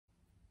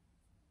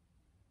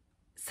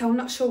So I'm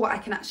not sure what I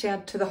can actually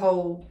add to the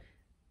whole,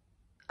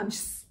 I'm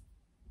just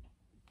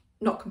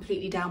not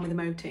completely down with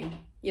emoting,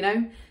 you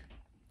know?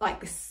 Like,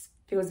 this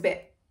feels a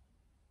bit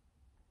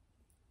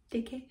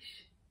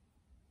dickish.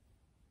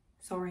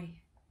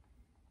 Sorry.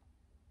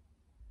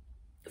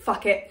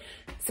 Fuck it.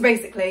 So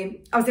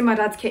basically, I was in my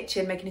dad's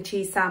kitchen making a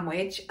cheese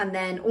sandwich, and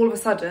then all of a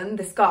sudden,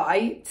 this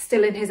guy,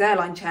 still in his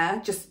airline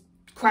chair, just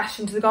crashed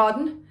into the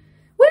garden.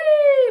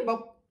 Whee!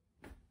 Bop.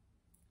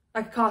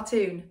 Like a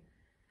cartoon.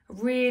 A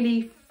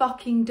really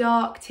fucking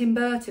dark Tim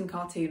Burton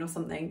cartoon or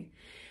something.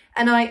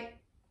 And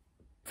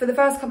for the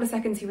first couple of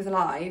seconds, he was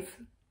alive.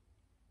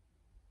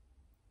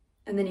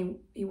 And then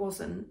he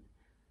wasn't.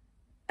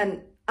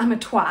 And I'm a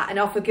twat, and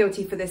I'll feel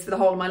guilty for this for the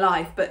whole of my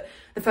life, but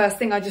the first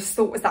thing I just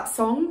thought was that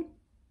song.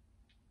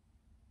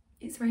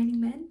 It's Raining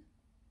Men.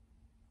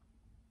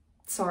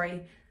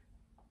 Sorry.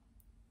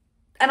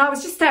 And I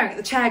was just staring at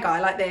the chair guy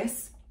like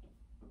this.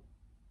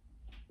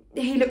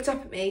 He looked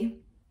up at me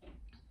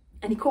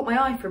and he caught my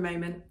eye for a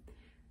moment.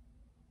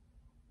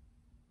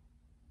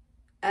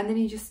 And then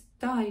he just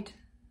died.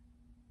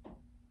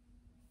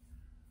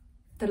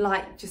 The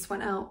light just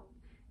went out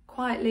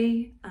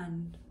quietly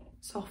and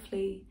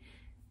softly.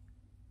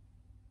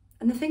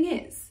 And the thing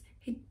is,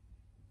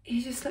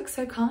 he just looked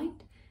so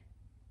kind.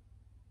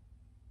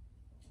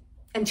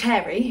 And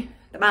Cherry,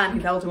 the man who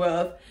fell to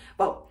earth,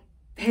 well,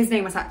 his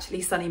name was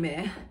actually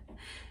Sunnymere.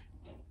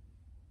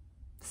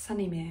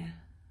 Sunnymere,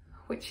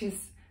 which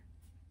is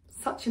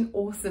such an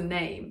awesome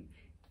name.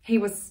 He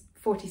was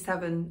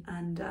 47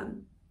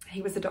 and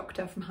he was a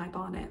doctor from High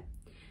Barnet.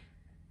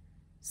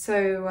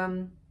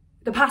 So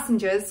the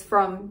passengers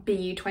from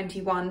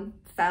BU21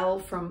 fell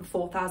from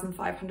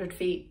 4,500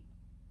 feet.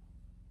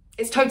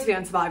 It's totally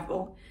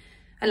unsurvivable,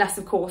 unless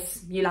of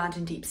course you land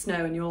in deep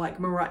snow and you're like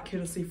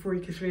miraculously,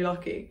 freakishly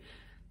lucky.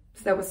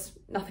 So there was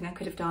nothing I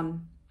could have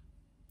done,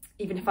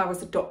 even if I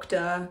was a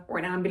doctor or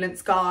an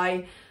ambulance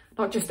guy,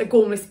 not just a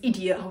gormless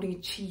idiot holding a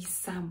cheese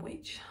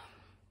sandwich.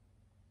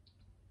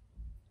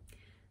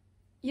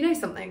 You know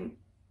something?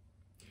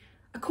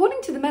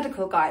 According to the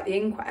medical guy at the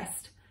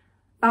inquest,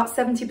 about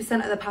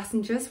 70% of the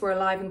passengers were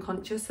alive and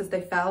conscious as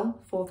they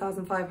fell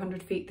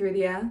 4,500 feet through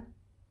the air.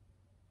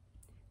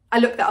 I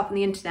looked that up on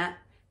the internet,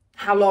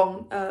 how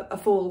long a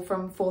fall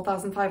from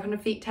 4,500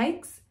 feet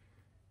takes.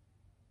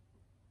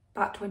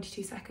 About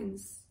 22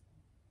 seconds.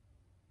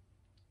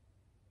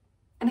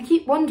 And I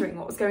keep wondering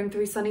what was going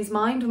through Sunny's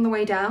mind on the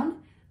way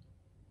down.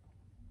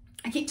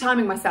 I keep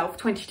timing myself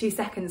 22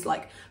 seconds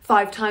like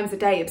 5 times a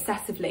day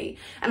obsessively,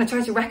 and I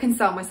try to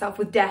reconcile myself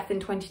with death in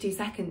 22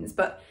 seconds,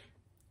 but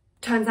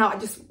turns out I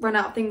just run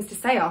out of things to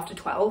say after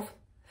 12.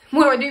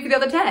 What do I do for the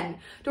other 10?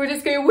 Do I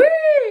just go woo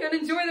and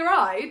enjoy the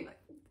ride?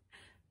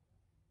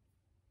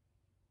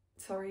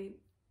 Sorry,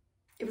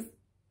 it was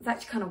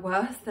actually kind of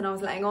worse than I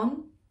was letting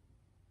on.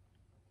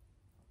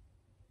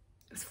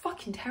 It was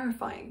fucking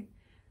terrifying.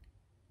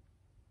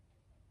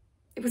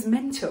 It was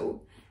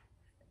mental.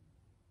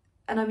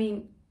 And I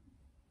mean,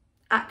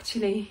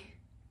 actually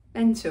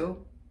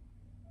mental.